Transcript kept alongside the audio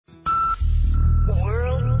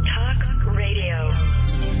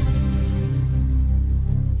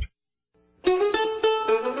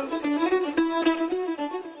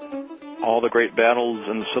great battles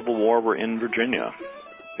in the Civil War were in Virginia,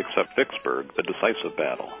 except Vicksburg, the decisive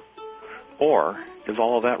battle. Or is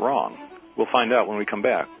all of that wrong? We'll find out when we come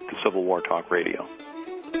back to Civil War Talk Radio.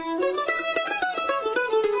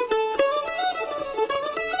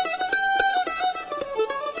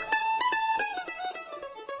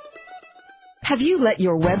 Have you let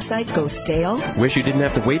your website go stale? Wish you didn't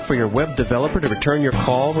have to wait for your web developer to return your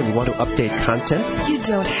call when you want to update content? You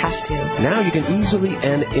don't have to. Now you can easily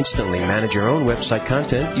and instantly manage your own website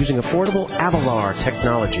content using affordable Avalar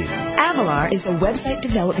technology. Avalar is a website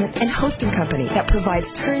development and hosting company that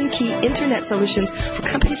provides turnkey internet solutions for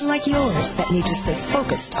companies like yours that need to stay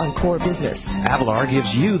focused on core business. Avalar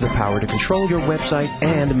gives you the power to control your website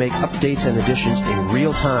and make updates and additions in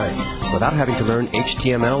real time without having to learn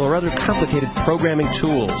HTML or other complicated programming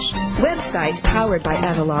tools. Websites powered by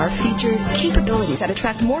Avalar feature capabilities that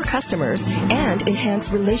attract more customers and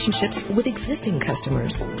enhance relationships with existing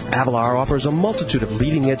customers. Avalar offers a multitude of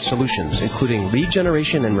leading-edge solutions, including lead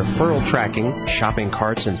generation and referral tracking, shopping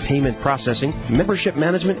carts and payment processing, membership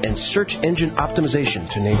management, and search engine optimization,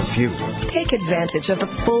 to name a few. Take advantage of the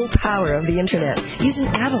full power of the Internet using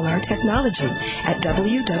Avalar technology at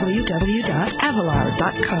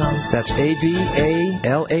www.avalar.com. That's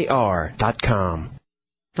AVALAR.com.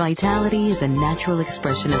 Vitality is a natural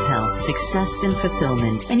expression of health, success, and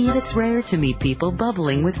fulfillment, and yet it's rare to meet people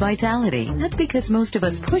bubbling with vitality. That's because most of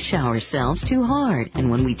us push ourselves too hard, and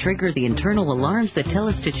when we trigger the internal alarms that tell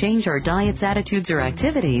us to change our diets, attitudes, or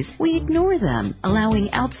activities, we ignore them.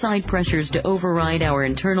 Allowing outside pressures to override our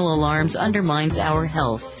internal alarms undermines our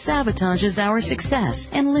health, sabotages our success,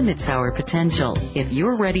 and limits our potential. If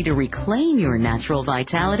you're ready to reclaim your natural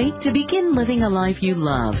vitality, to begin living a life you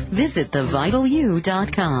love, visit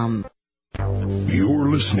thevitalu.com.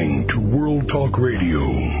 You're listening to World Talk Radio,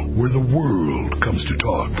 where the world comes to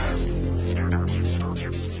talk.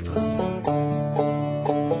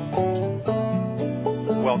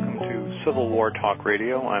 Welcome to Civil War Talk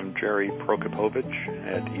Radio. I'm Jerry Prokopovich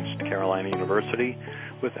at East Carolina University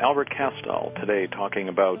with Albert Castell today talking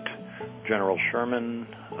about General Sherman,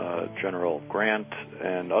 General Grant,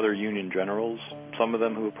 and other Union generals, some of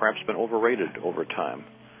them who have perhaps been overrated over time.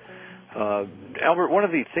 Albert, one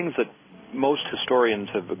of the things that most historians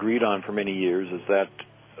have agreed on for many years is that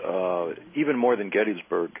even more than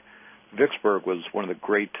Gettysburg, Vicksburg was one of the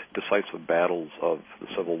great decisive battles of the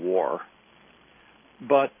Civil War.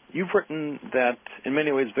 But you've written that in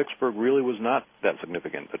many ways Vicksburg really was not that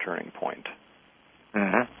significant a turning point.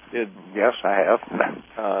 Mm-hmm. Yes, I have.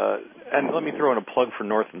 And let me throw in a plug for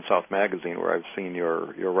North and South Magazine, where I've seen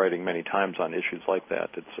your writing many times on issues like that.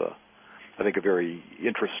 It's I think a very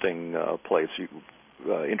interesting place.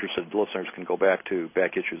 Interested listeners can go back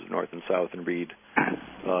issues of North and South and read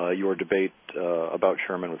your debate about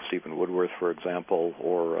Sherman with Stephen Woodworth, for example,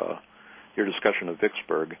 or your discussion of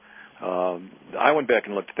Vicksburg. I went back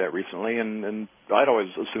and looked at that recently, and I'd always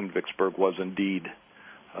assumed Vicksburg was indeed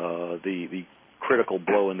the critical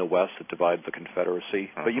blow in the West that divides the Confederacy.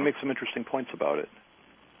 Mm-hmm. But you make some interesting points about it.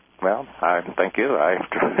 Well, thank you. I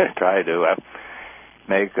try to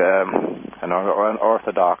make an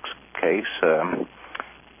orthodox case,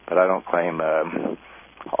 but I don't claim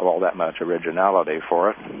all that much originality for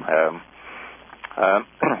it.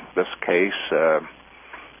 This case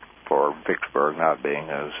for Vicksburg not being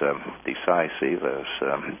as decisive as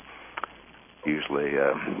usually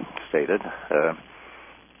stated,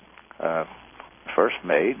 first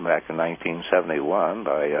made back in 1971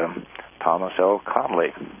 by Thomas L.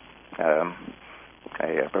 Connally,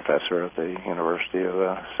 a professor at the University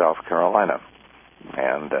of South Carolina.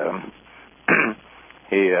 And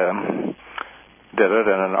he did it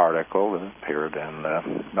in an article that appeared in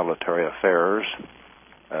Military Affairs,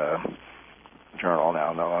 journal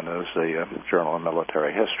now known as the Journal of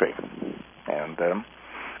Military History. And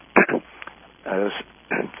as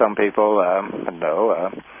some people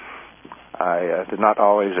know, I did not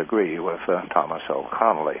always agree with Thomas L.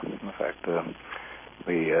 Connally. In fact,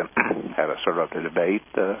 we had a sort of a debate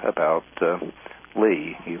about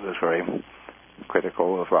Lee. He was very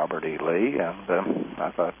critical of Robert E. Lee, and I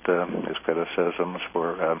thought his criticisms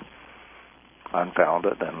were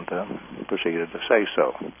unfounded and proceeded to say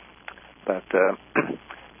so. But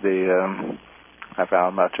I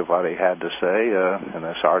found much of what he had to say in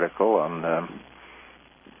this article on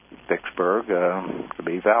Vicksburg to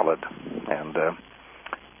be valid. And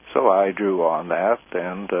so I drew on that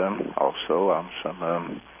and also on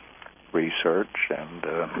some research and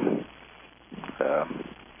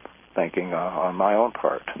thinking on my own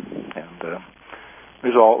part. And the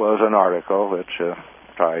result was an article which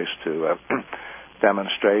tries to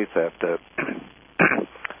demonstrate that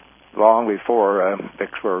long before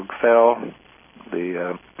Vicksburg fell,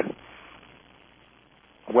 the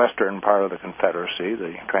western part of the Confederacy,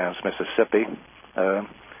 the Trans-Mississippi,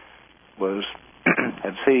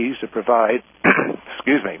 had ceased to provide,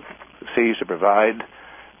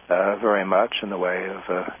 very much in the way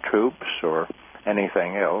of troops or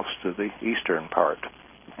anything else to the eastern part,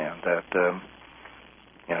 and that,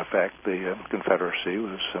 in effect, the Confederacy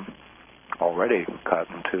was already cut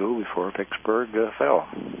in two before Vicksburg fell.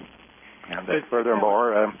 And that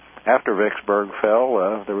furthermore, after Vicksburg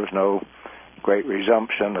fell, there was no great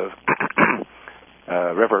resumption of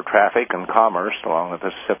river traffic and commerce along the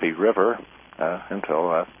Mississippi River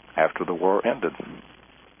until after the war ended.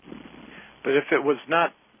 But if it was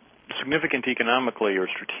not significant economically or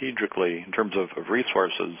strategically in terms of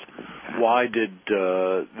resources, why did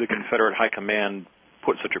the Confederate High Command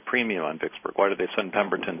put such a premium on Vicksburg? Why did they send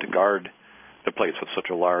Pemberton to guard the place with such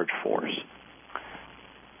a large force?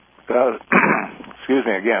 Excuse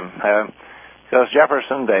me again. Because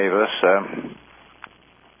Jefferson Davis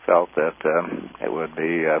felt that it would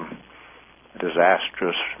be a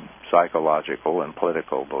disastrous psychological and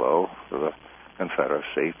political blow for the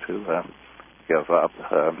Confederacy to give up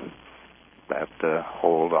that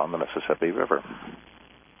hold on the Mississippi River.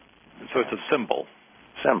 So it's a symbol.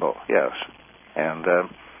 Symbol, yes. And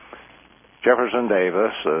Jefferson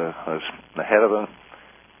Davis was the head of a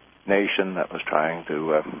nation that was trying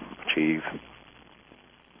to achieve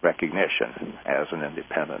recognition as an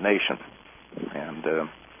independent nation. And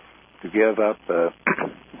to give up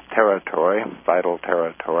territory, vital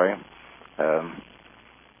territory,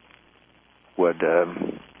 would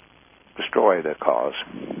destroy the cause,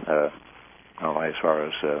 not only as far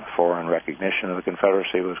as foreign recognition of the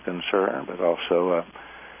Confederacy was concerned, but also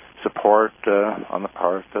support on the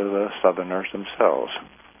part of the Southerners themselves.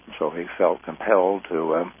 So he felt compelled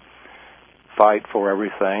to fight for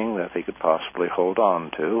everything that he could possibly hold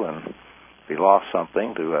on to, and if he lost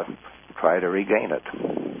something, to try to regain it.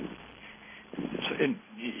 So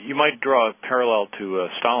you might draw a parallel to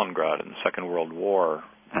Stalingrad in the Second World War,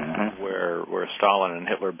 where Stalin and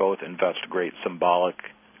Hitler both invest great symbolic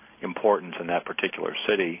importance in that particular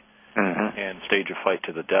city and stage a fight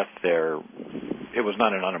to the death there. It was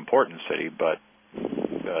not an unimportant city, but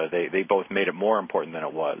they both made it more important than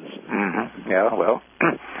it was. Yeah, well,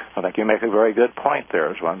 I think you make a very good point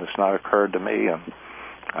there. It's one that's not occurred to me, and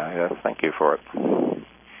I thank you for it.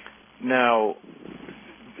 Now,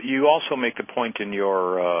 you also make the point in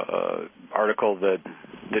your article that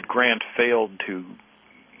Grant failed to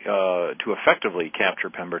effectively capture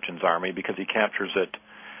Pemberton's army because he captures it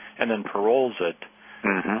and then paroles it,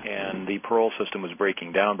 and the parole system was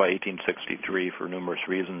breaking down by 1863 for numerous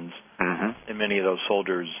reasons, and many of those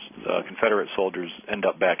soldiers, Confederate soldiers, end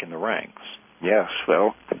up back in the ranks. Yes,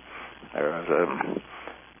 well, there was,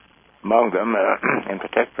 among them, in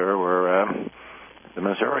particular, were the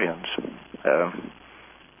Missourians.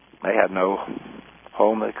 They had no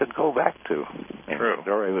home they could go back to. True.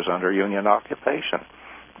 Missouri was under Union occupation.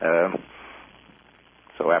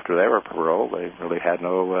 So after they were paroled, they really had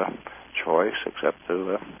no choice except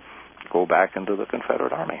to go back into the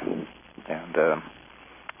Confederate Army. And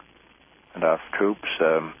enough troops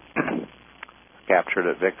captured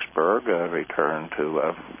at Vicksburg returned to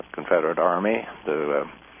the Confederate Army to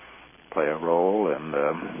play a role in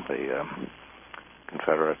the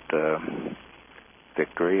Confederate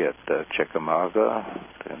victory at Chickamauga,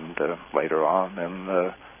 and later on in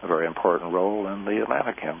a very important role in the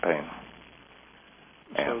Atlanta campaign.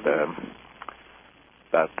 And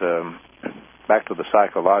back to the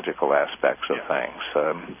psychological aspects of things.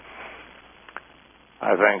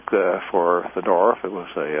 I think for the North it was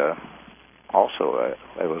a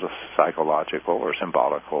psychological or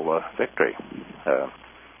symbolical victory.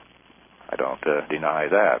 I don't deny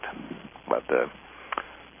that, but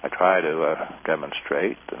I try to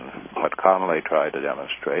demonstrate, and what Connally tried to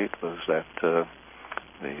demonstrate was that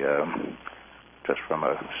just from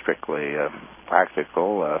a strictly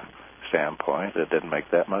practical standpoint, it didn't make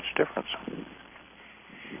that much difference.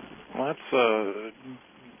 Well, that's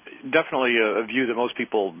definitely a view that most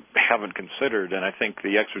people haven't considered, and I think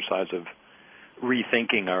the exercise of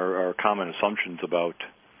rethinking our common assumptions about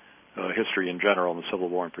history in general and the Civil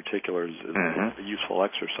War in particular is a useful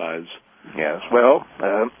exercise. Yes, well,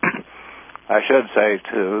 I should say,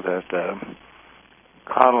 too, that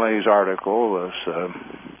Connally's article was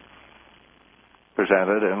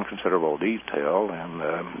presented in considerable detail in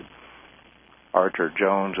Archer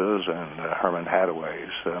Jones's and Herman Hathaway's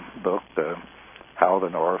book, How the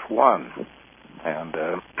North Won. And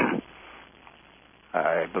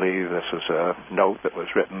I believe this is a note that was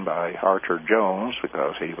written by Archer Jones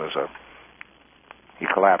because he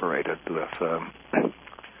collaborated with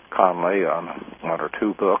Connally on one or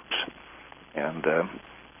two books, and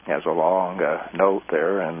has a long note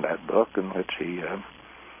there in that book in which he,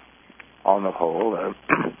 on the whole,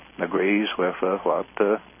 agrees with what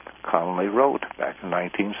Connolly wrote back in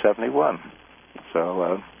 1971.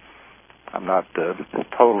 So I'm not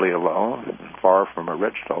totally alone, far from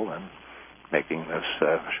original, in making this,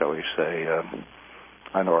 shall we say,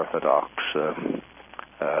 unorthodox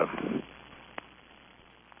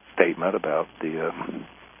statement about the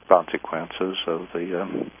consequences of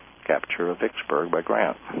the capture of Vicksburg by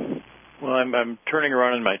Grant. Well, I'm turning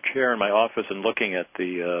around in my chair in my office and looking at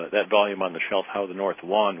the that volume on the shelf, How the North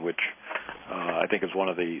Won, which I think is one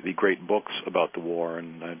of the great books about the war.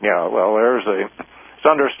 And yeah, well, it's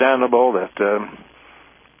understandable that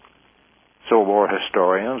Civil War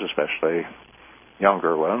historians, especially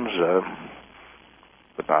younger ones,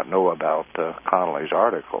 would not know about Connolly's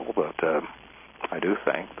article, but I do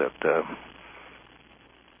think that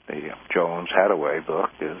the Jones-Hadaway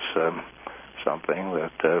book is something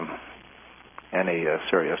that any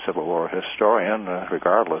serious Civil War historian,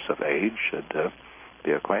 regardless of age, should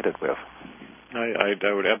be acquainted with. I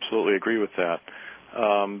would absolutely agree with that.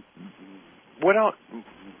 What else?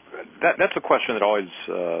 That's a question that always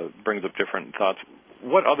brings up different thoughts.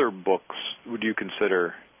 What other books would you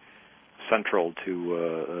consider central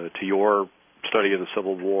to your study of the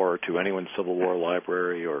Civil War, to anyone's Civil War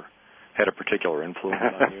library, or had a particular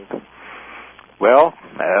influence on you? Well,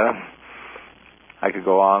 I could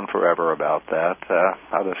go on forever about that.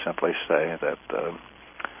 I'll just simply say that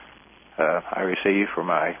I received for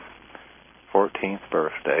my 14th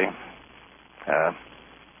birthday,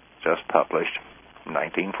 just published in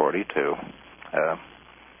 1942, the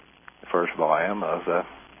first volume of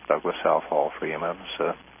Douglas Southall Freeman's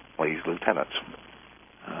Lee's Lieutenants.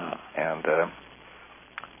 And,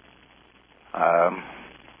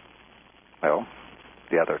 well,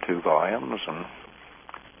 the other two volumes, and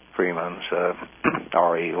Freeman's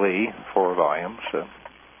R.E. Lee, 4 volumes.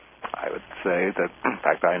 I would say that, in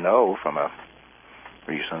fact, I know from a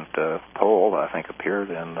recent poll I think appeared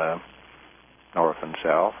in North and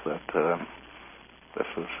South that this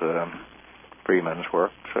is Freeman's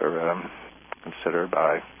works are considered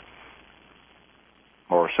by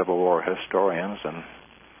more Civil War historians and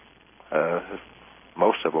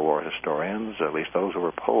most Civil War historians, at least those who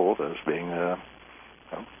were polled, as being the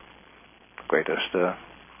greatest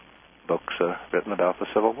books written about the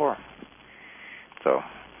Civil War. So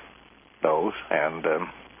those and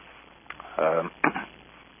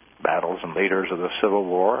Battles and Leaders of the Civil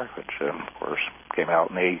War, which of course came out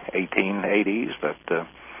in the 1880s, but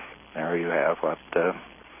there you have what the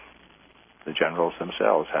generals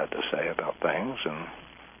themselves had to say about things, and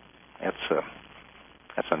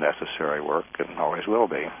it's a necessary work and always will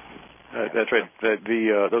be. That's right.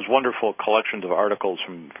 Those wonderful collections of articles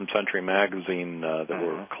from Century Magazine that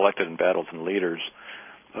were collected in Battles and Leaders,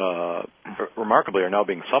 remarkably, are now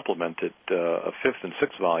being supplemented. A 5th and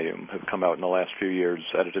 6th volume have come out in the last few years,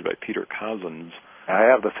 edited by Peter Cozzens. I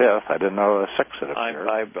have the 5th. I didn't know the 6th had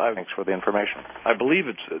appeared. Thanks for the information. I believe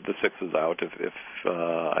the 6th is out. If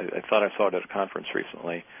I thought I saw it at a conference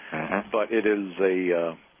recently, but it is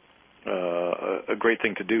a great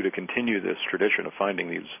thing to do to continue this tradition of finding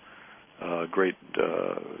these great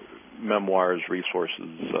memoirs,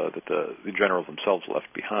 resources that the generals themselves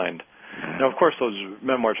left behind. Now, of course, those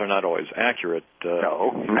memoirs are not always accurate.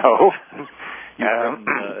 No. You written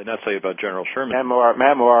an essay about General Sherman.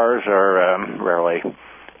 Memoirs are rarely,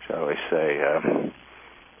 shall we say,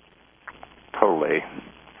 totally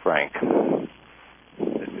frank.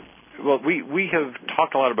 Well, we have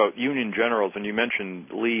talked a lot about Union generals, and you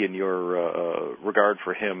mentioned Lee and your regard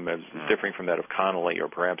for him as differing from that of Connolly or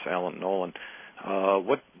perhaps Allen Nolan.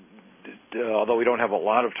 Although we don't have a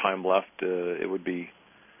lot of time left, it would be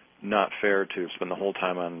not fair to spend the whole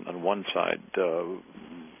time on one side. Do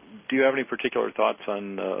you have any particular thoughts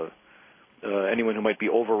on anyone who might be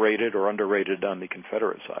overrated or underrated on the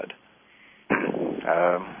Confederate side?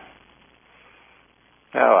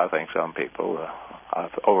 Well, I think some people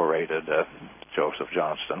have overrated Joseph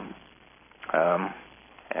Johnston.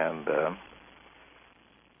 And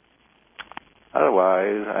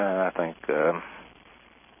otherwise, I think,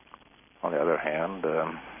 on the other hand,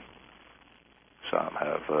 some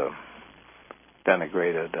have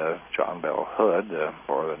denigrated John Bell Hood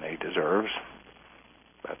more than he deserves.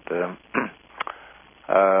 But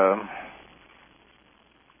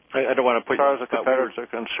I don't want to put as far as the Confederates are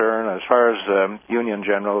concerned, as far as Union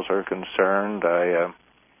generals are concerned, I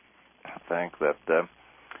think that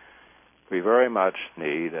we very much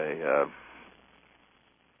need a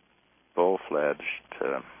full-fledged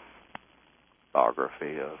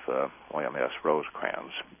biography of William S.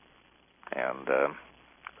 Rosecrans. and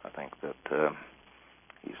I think that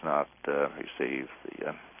he's not received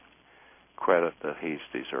the credit that he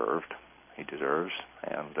deserves,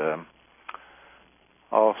 and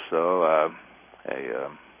also a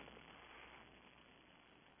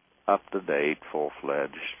up-to-date,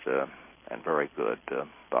 full-fledged, and very good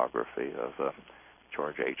biography of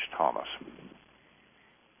George H. Thomas,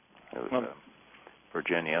 who was a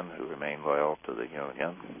Virginian who remained loyal to the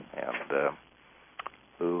Union, and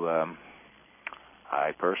who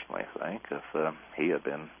I personally think, if he had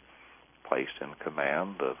been placed in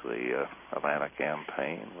command of the Atlanta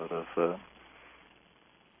campaign, would have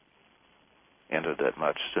ended it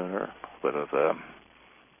much sooner, would have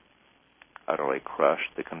utterly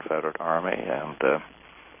crushed the Confederate Army and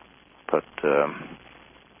put the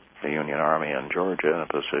Union Army in Georgia in a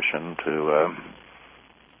position to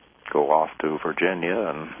go off to Virginia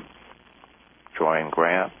and join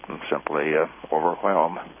Grant and simply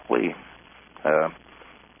overwhelm Lee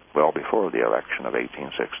well before the election of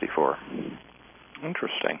 1864.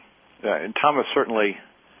 Interesting. Thomas certainly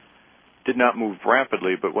did not move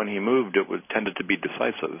rapidly, but when he moved, it tended to be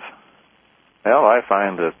decisive. Well, I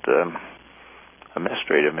find it a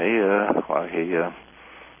mystery to me why he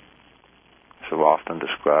so often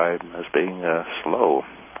described as being slow.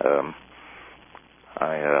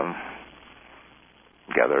 I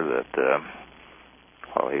gather that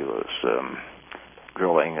while he was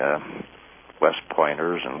drilling West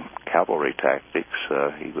Pointers and cavalry tactics,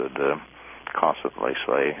 he would constantly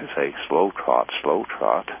say, slow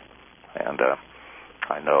trot. And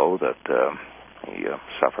I know that he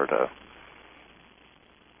suffered a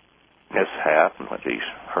mishap in which he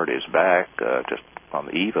hurt his back just on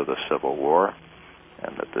the eve of the Civil War,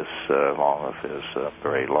 and that this, along with his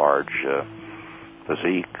very large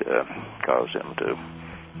physique, caused him to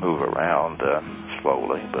move around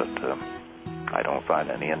slowly, but I don't find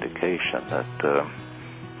any indication that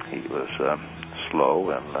he was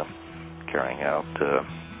slow in carrying out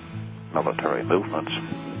military movements.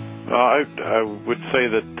 I would say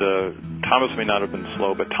that Thomas may not have been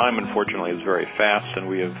slow, but time, unfortunately, is very fast, and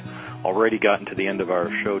we have already gotten to the end of our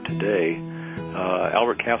show today.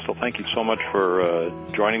 Albert Kastel, thank you so much for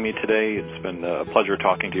joining me today. It's been a pleasure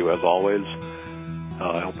talking to you, as always.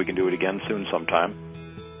 I hope we can do it again soon sometime.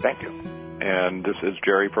 Thank you. And this is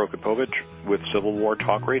Jerry Prokopowicz with Civil War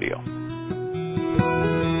Talk Radio.